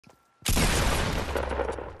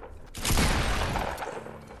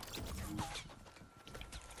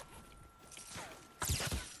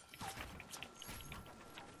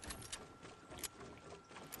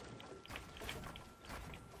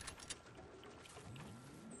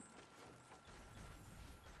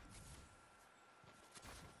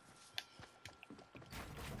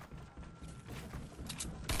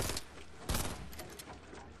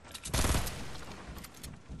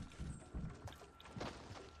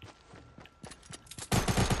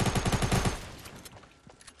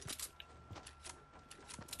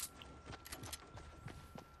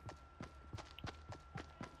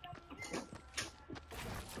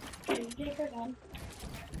you take her gun?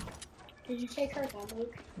 Did you take her gun,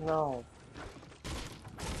 Luke? No.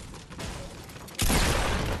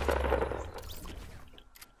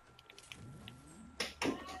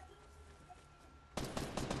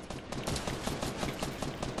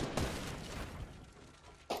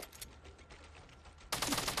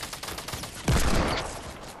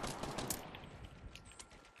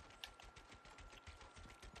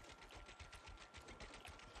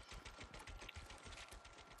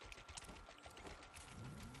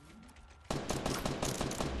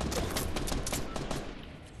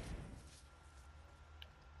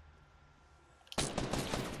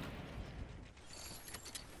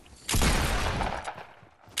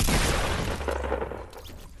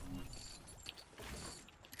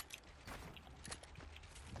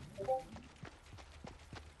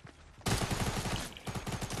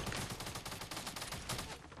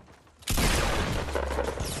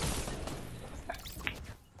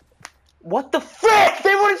 What the frick?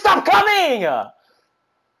 They wouldn't stop coming!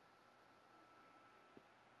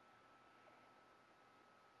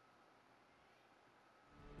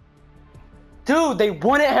 Dude, they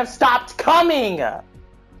wouldn't have stopped coming!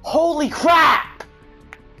 Holy crap!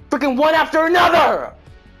 Freaking one after another!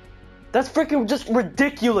 That's freaking just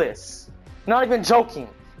ridiculous. Not even joking.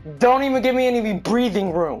 Don't even give me any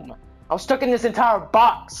breathing room. I was stuck in this entire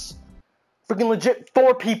box. Freaking legit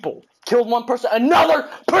 4 people. Killed 1 person, another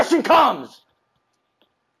person comes!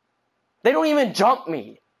 They don't even jump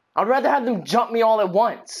me. I'd rather have them jump me all at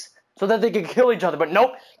once, so that they could kill each other, but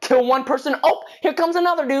nope. Kill 1 person, oh, here comes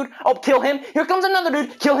another dude. Oh, kill him, here comes another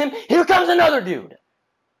dude. Kill him, here comes another dude.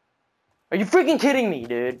 Are you freaking kidding me,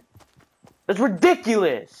 dude? That's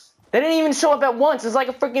ridiculous. They didn't even show up at once, it's like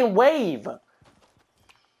a freaking wave.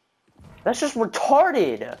 That's just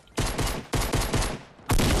retarded.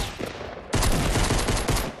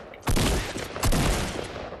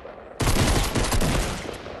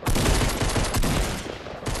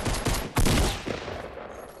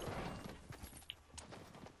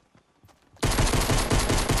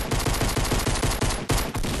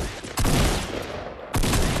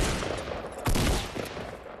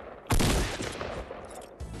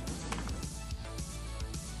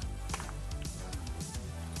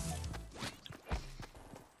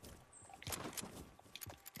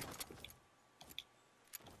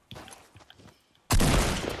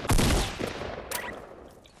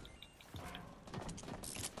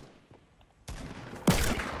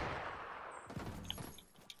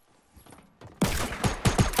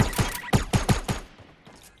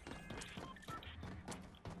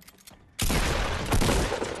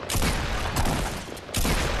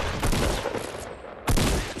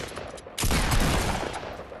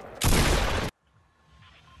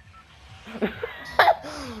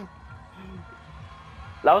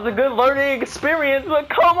 That was a good learning experience, but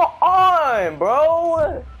come on,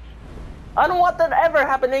 bro! I don't want that to ever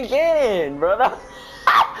happen again, bro. That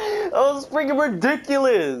was freaking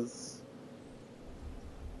ridiculous.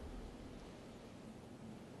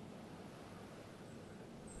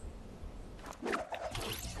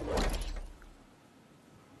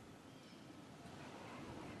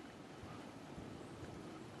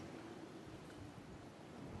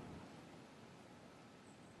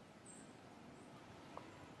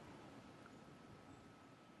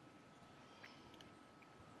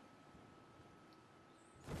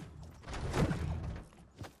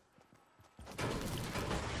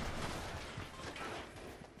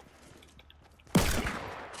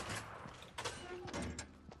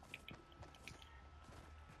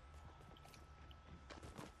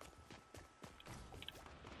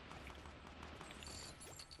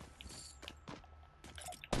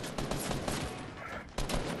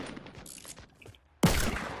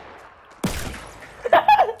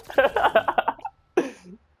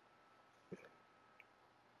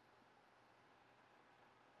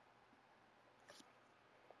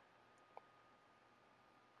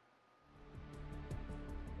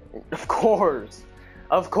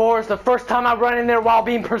 Of course, the first time I run in there while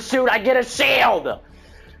being pursued, I get a shield!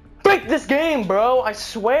 Break this game, bro, I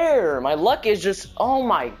swear, my luck is just, oh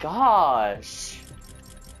my gosh.